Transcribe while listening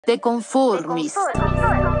The Conformist.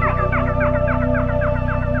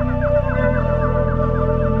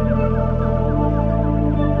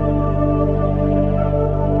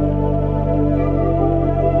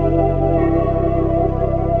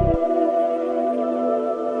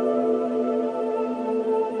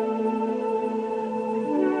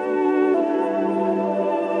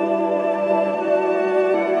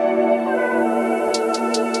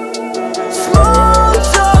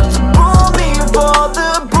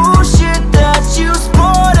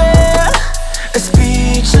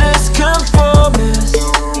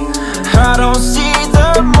 I don't see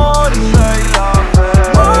the morning.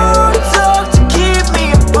 More talk to keep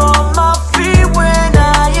me up on my feet when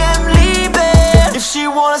I am leaving. If she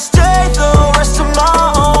wanna stay the rest of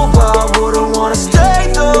my own, why wouldn't wanna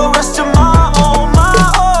stay the rest of my own,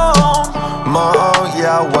 my own,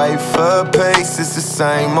 yeah, I wait for peace. It's the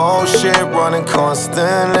same old shit running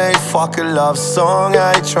constantly. Fuck a love song,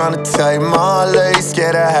 I ain't tryna take my lease.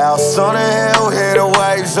 Get a house on a hill, hear the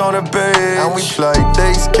waves on the beach. And we play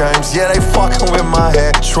these games, yeah, they fucking with my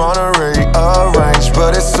head. Tryna rearrange,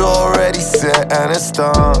 but it's already set and it's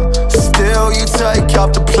done. Still you take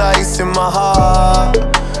up the place in my heart.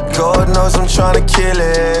 God knows I'm tryna kill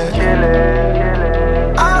it.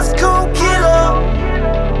 Ice cold killer,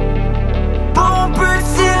 born bred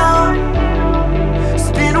sinner.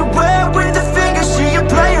 Spin away with the finger, she a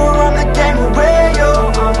player on the game away, yo.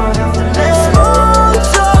 I'ma have to let small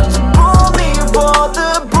talk to pull me of all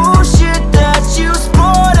the bullshit that you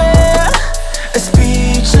sported. A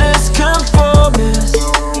speechless conformist,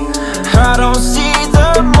 I don't see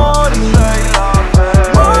the morning.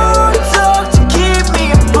 More talk to keep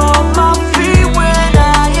me up on my feet when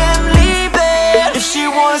I am leaving. If she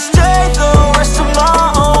wanna stay the rest of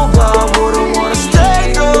my own, I wouldn't wanna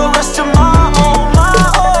stay the rest of my own,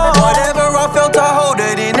 Whatever I felt, I hold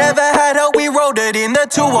it in. Never had help, we rolled it in. The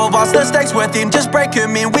two of us, the stakes were thin. Just break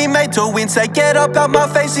 'em in, we made to win. Say get up out my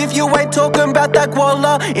face if you ain't talking about that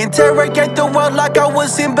guala. Interrogate the world like I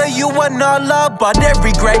was in, but you were not love. But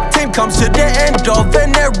every great team comes to the end of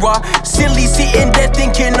an era. Silly sitting there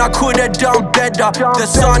thinking I could've done better. The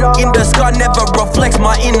sun in the sky never reflects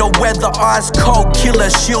my inner weather. Ice cold killer,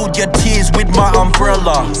 shield your tears with my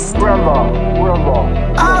umbrella.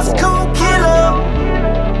 Ice cold killer,